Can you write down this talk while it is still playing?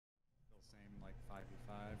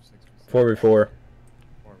5v5, 6v6, 4v4. 4v4.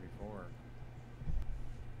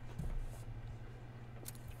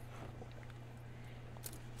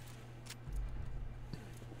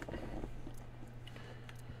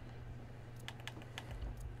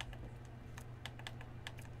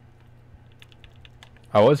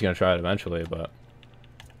 I was gonna try it eventually, but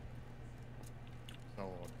Solo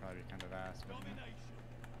would probably be kind of ass, wouldn't it?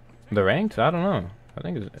 the ranked, I don't know. I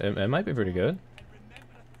think it might be pretty good.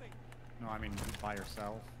 No, I mean by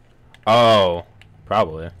yourself. Oh,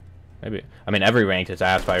 probably. Maybe. I mean, every ranked is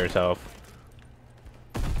ass by yourself.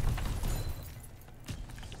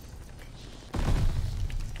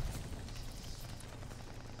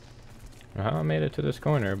 How I made it to this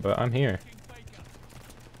corner, but I'm here.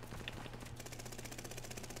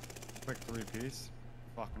 Quick 3-piece.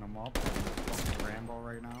 Fucking them up. Fucking Rambo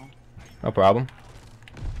right now. No problem.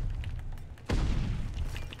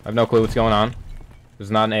 I have no clue what's going on. This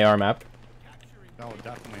is not an AR map. No,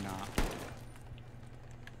 definitely not.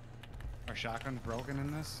 Are shotguns broken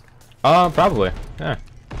in this? Probably. Yeah.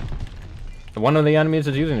 One of the enemies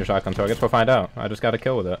is using your shotgun, so I guess we'll find out. I just got a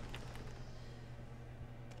kill with it.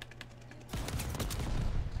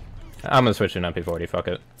 I'm gonna switch to an MP40, fuck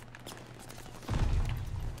it.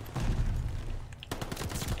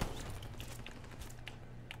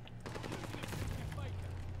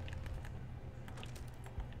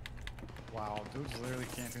 Wow, dude's literally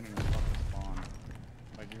camping in the fucking spawn.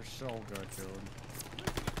 Like, you're so good, dude.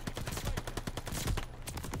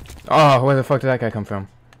 Oh, where the fuck did that guy come from?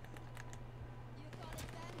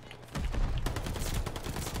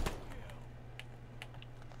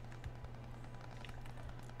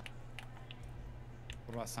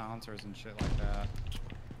 What about silencers and shit like that?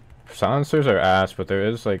 Silencers are ass, but there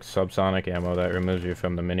is like subsonic ammo that removes you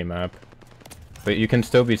from the minimap. But you can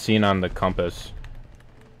still be seen on the compass.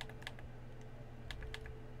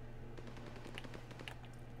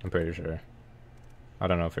 I'm pretty sure. I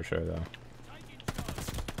don't know for sure though.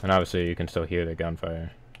 And obviously you can still hear the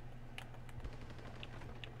gunfire.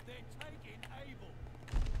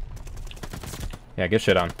 Yeah, get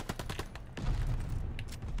shit on.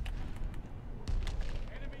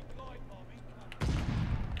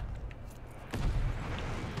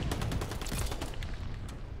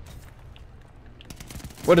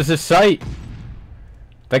 What is this site?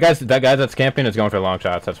 That guy that's camping is going for long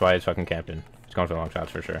shots. That's why he's fucking camping. He's going for long shots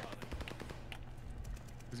for sure.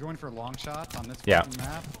 He's going for long shots on this Yeah. fucking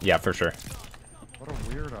map? Yeah, for sure. What a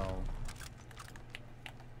weirdo.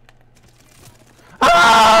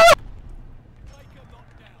 Ah!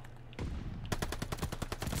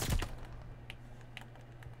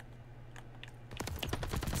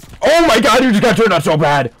 Oh my god, you just got turned out so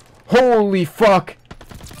bad! Holy fuck!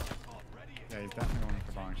 Yeah, he's definitely going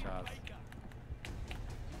for long shots.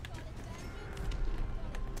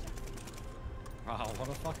 Wow, what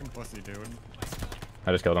a fucking pussy, dude.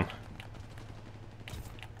 I just killed him.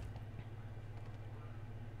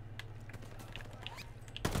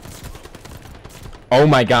 Oh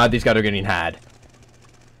my god, these guys are getting had.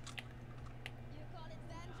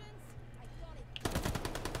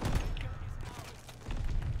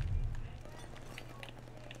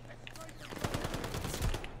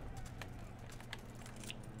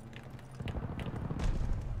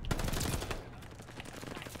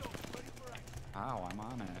 Ow, I'm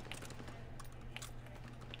on it.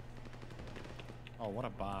 Oh, what a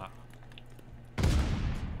bot.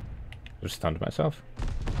 Just stunned myself.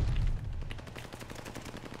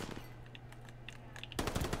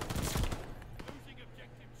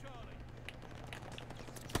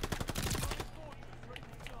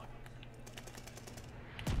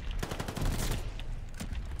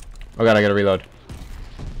 Oh god, I gotta reload.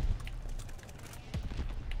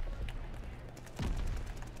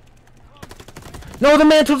 No, the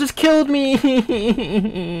mantle just killed me!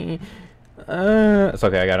 It's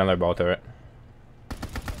okay, I got another ball turret.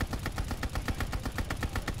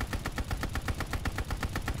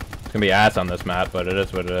 It's gonna be ass on this map, but it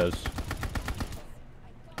is what it is.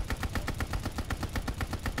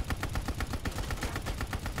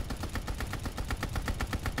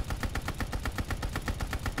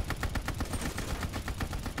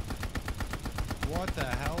 What the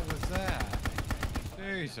hell was that?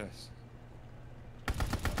 Jesus.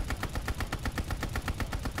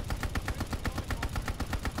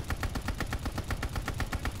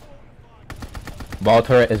 Ball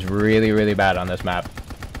turret is really, really bad on this map.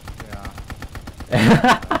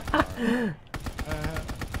 Yeah.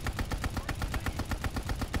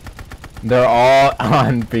 They're all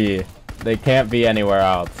on B. They can't be anywhere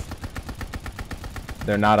else.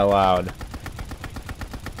 They're not allowed.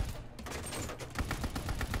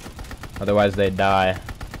 Otherwise they die.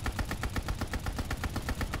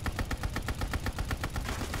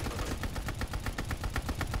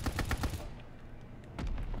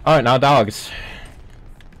 Alright, now dogs.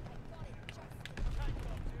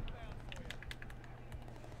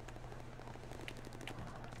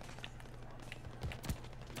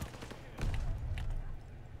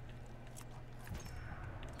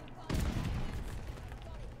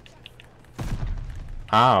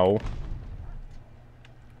 Ow.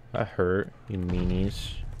 That hurt, you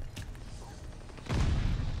meanies.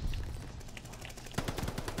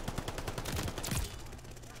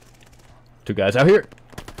 Two guys out here.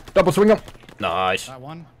 Double swing them. Nice. That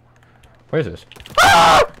one. Where's this?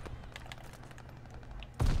 Ah!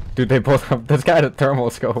 Dude, they both have. This guy had a thermal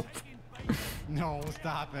scope. No,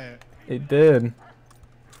 stop it. He did.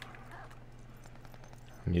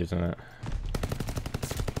 I'm using it.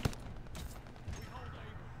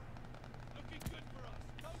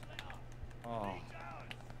 Oh.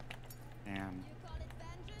 Damn.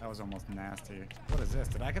 That was almost nasty. What is this?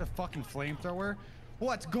 Did I get a fucking flamethrower?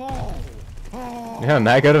 Let's go! Oh! Yeah,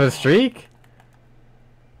 that good of a streak?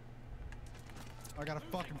 I got a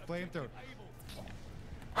fucking flamethrower.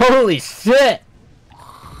 Holy shit!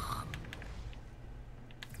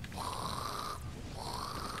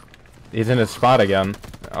 He's in his spot again.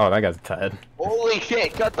 Oh, that guy's dead. Holy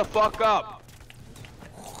shit, shut the fuck up!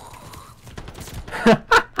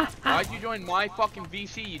 Why'd you join my fucking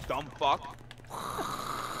VC, you dumb fuck?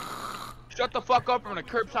 Shut the fuck up, I'm gonna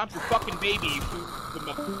curb stomp your fucking baby, you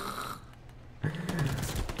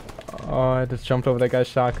Oh, I just jumped over that guy's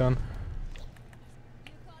shotgun.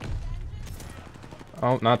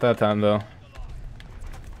 Oh, not that time though.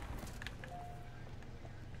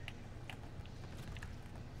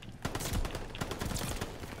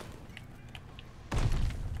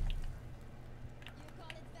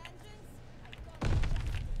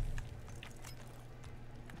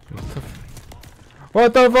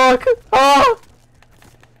 What the fuck? Ah!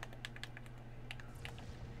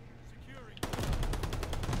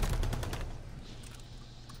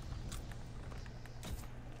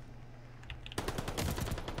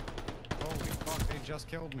 Holy fuck, they just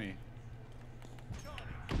killed me.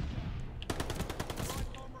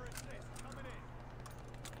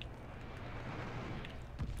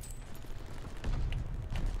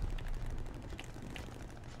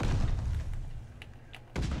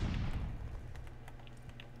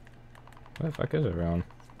 What the fuck is it around?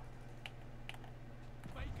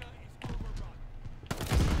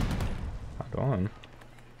 Hold on.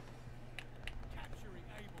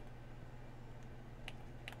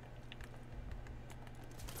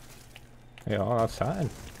 Hey, all outside.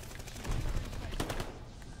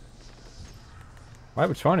 Why are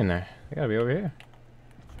we spawning there? They gotta be over here.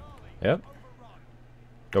 Yep.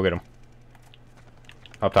 Go get them.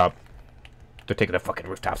 Up top. They're taking the fucking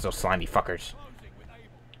rooftops, those slimy fuckers.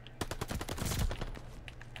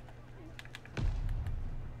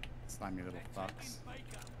 Slimy little fucks.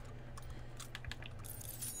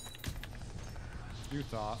 You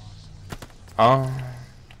thought. Oh.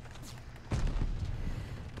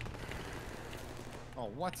 Oh,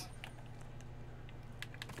 what? Is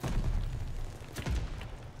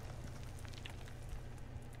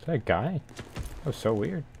that a guy? That was so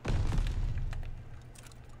weird.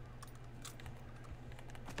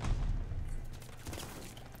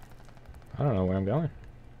 I don't know where I'm going.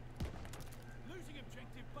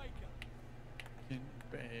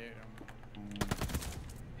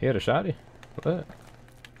 He had a shotty. What?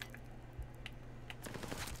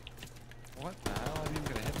 What the hell? I didn't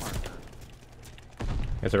even get a hit marker.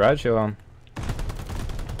 There's a ride shield on.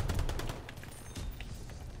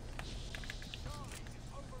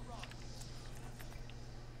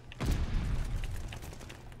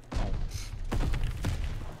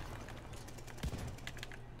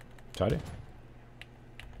 Shotty.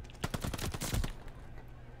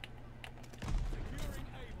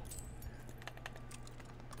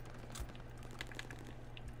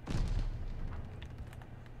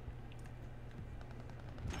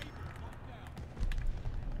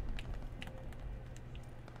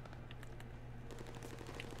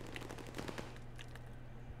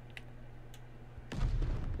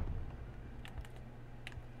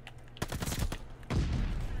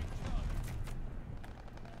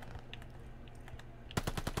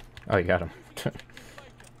 Oh, you got him. Oh,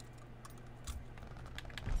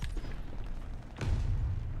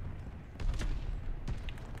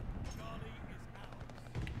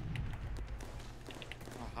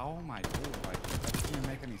 how am I doing? Like, that doesn't even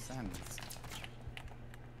make any sense.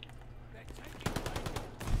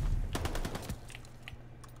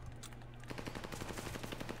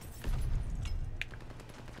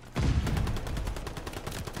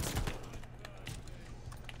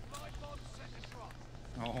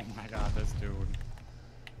 Oh my god, this dude.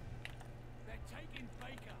 They're taking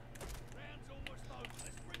Baker.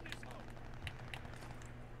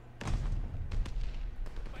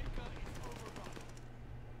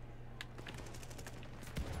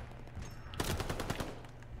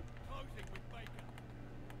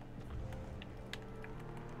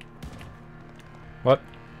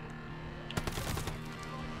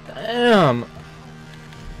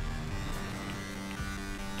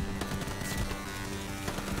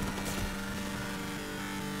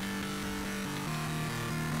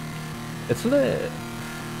 It's lit.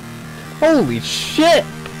 Holy shit!